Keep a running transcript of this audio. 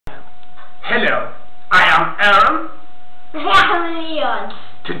Hello, I am Aaron. I am Leon.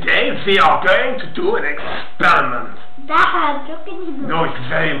 Today we are going to do an experiment. Dad, look at the... No, it's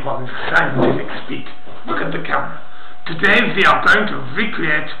very important, it's scientific speak. Look at the camera. Today we are going to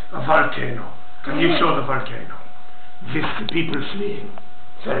recreate a volcano. Can you show the volcano? With the people fleeing.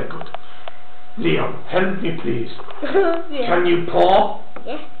 Very good. Leon, help me please. Yeah. Can you pour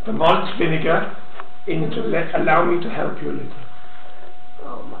the malt vinegar into allow me to help you a little.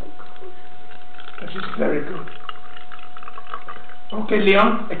 Oh my God. That is very good. Okay,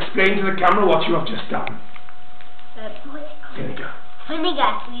 Leon, explain to the camera what you have just done. Vinegar.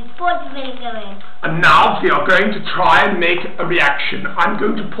 Vinegar. We poured vinegar in. And now we are going to try and make a reaction. I'm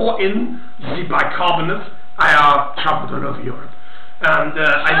going to pour in the bicarbonate. I have travelled all over Europe. And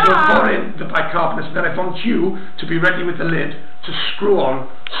I will pour in the bicarbonate, and then I want you to be ready with the lid to screw on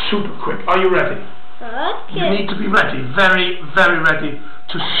super quick. Are you ready? Okay. You need to be ready, very, very ready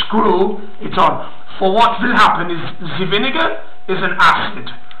to screw it on. For what will happen is the vinegar is an acid,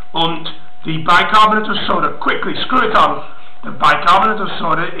 and the bicarbonate of soda, quickly screw it on. The bicarbonate of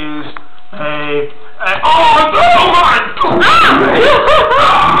soda is oh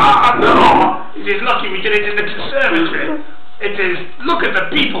no! It is lucky we did it in the conservatory. It is, look at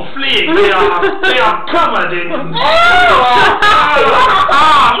the people fleeing, they are covered in, you're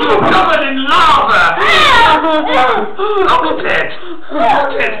covered in lava. Look at it,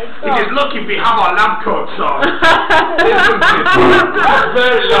 it is lucky we have our lab coats on. Isn't it?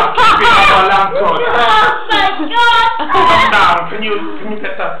 Very lucky we have our lab coats on. Oh my God! Calm down, can you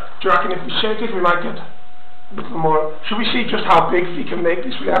get that, do you reckon if we shake it we might get a little more, should we see just how big we can make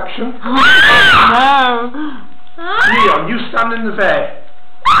this reaction? No. Leon, you stand in the there.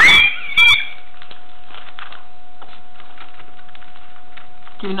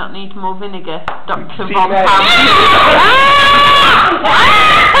 Do you not need more vinegar, Dr. See Volcano?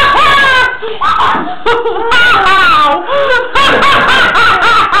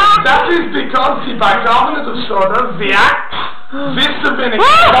 That is because the bicarbonate of soda reacts with the vinegar.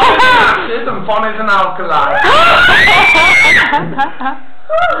 One is an acid and one is an alkali.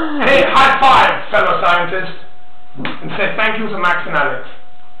 Hey, high five, fellow scientists. And say thank you to Max and Alex.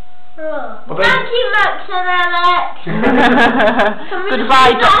 Oh. Thank you, Max and Alex.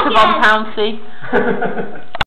 Goodbye, Dr. Von Pouncey.